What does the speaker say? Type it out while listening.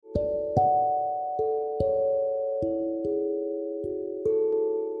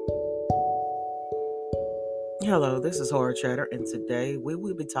Hello, this is Horror Chatter, and today we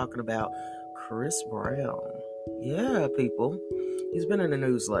will be talking about Chris Brown. Yeah, people. He's been in the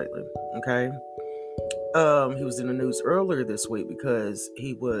news lately, okay? He was in the news earlier this week because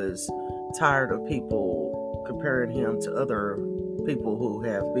he was tired of people comparing him to other people who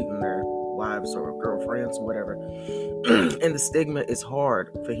have beaten their wives or girlfriends or whatever. And the stigma is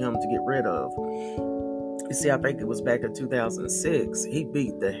hard for him to get rid of. You see, I think it was back in 2006, he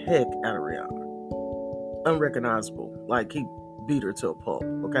beat the heck out of Rihanna. Unrecognizable. Like, he beat her to a pulp,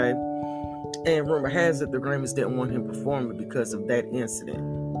 okay? And rumor has it the Grammys didn't want him performing because of that incident,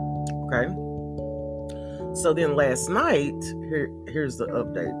 okay? So then last night, here's the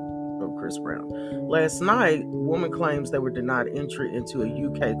update of Chris Brown. Last night, woman claims they were denied entry into a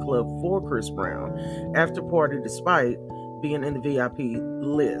UK club for Chris Brown after party despite being in the VIP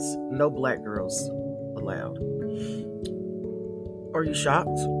list. No black girls allowed. Are you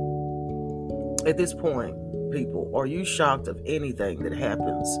shocked? At this point, people, are you shocked of anything that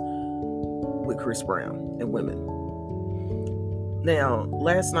happens with Chris Brown and women? Now,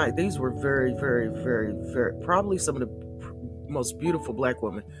 last night, these were very, very, very, very, probably some of the most beautiful black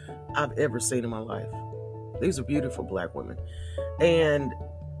women I've ever seen in my life. These are beautiful black women. And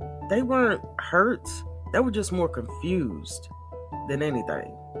they weren't hurt. They were just more confused than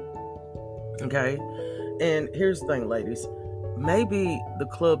anything. Okay? And here's the thing, ladies. Maybe the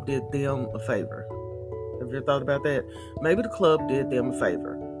club did them a favor. Have you ever thought about that? Maybe the club did them a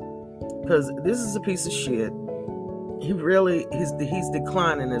favor. Because this is a piece of shit. He's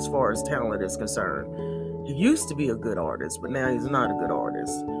declining as far as talent is concerned. He used to be a good artist, but now he's not a good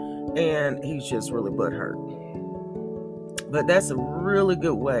artist. And he's just really butthurt. But that's a really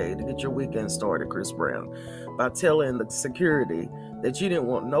good way to get your weekend started, Chris Brown. By telling the security that you didn't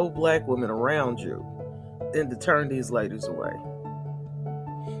want no black women around you and to turn these ladies away.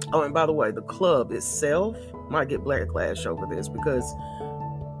 Oh, and by the way, the club itself might get backlash over this because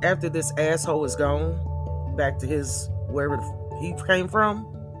after this asshole is gone back to his wherever he came from,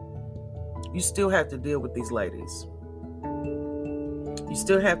 you still have to deal with these ladies. You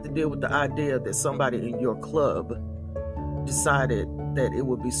still have to deal with the idea that somebody in your club decided that it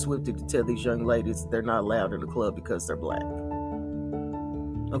would be swifty to tell these young ladies they're not allowed in the club because they're black.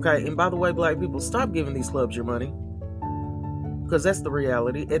 Okay, and by the way, black people, stop giving these clubs your money. Because that's the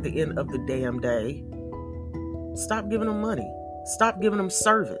reality. At the end of the damn day, stop giving them money. Stop giving them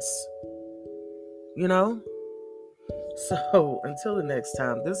service. You know? So, until the next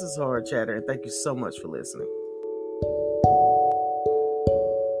time, this is Horror Chatter, and thank you so much for listening.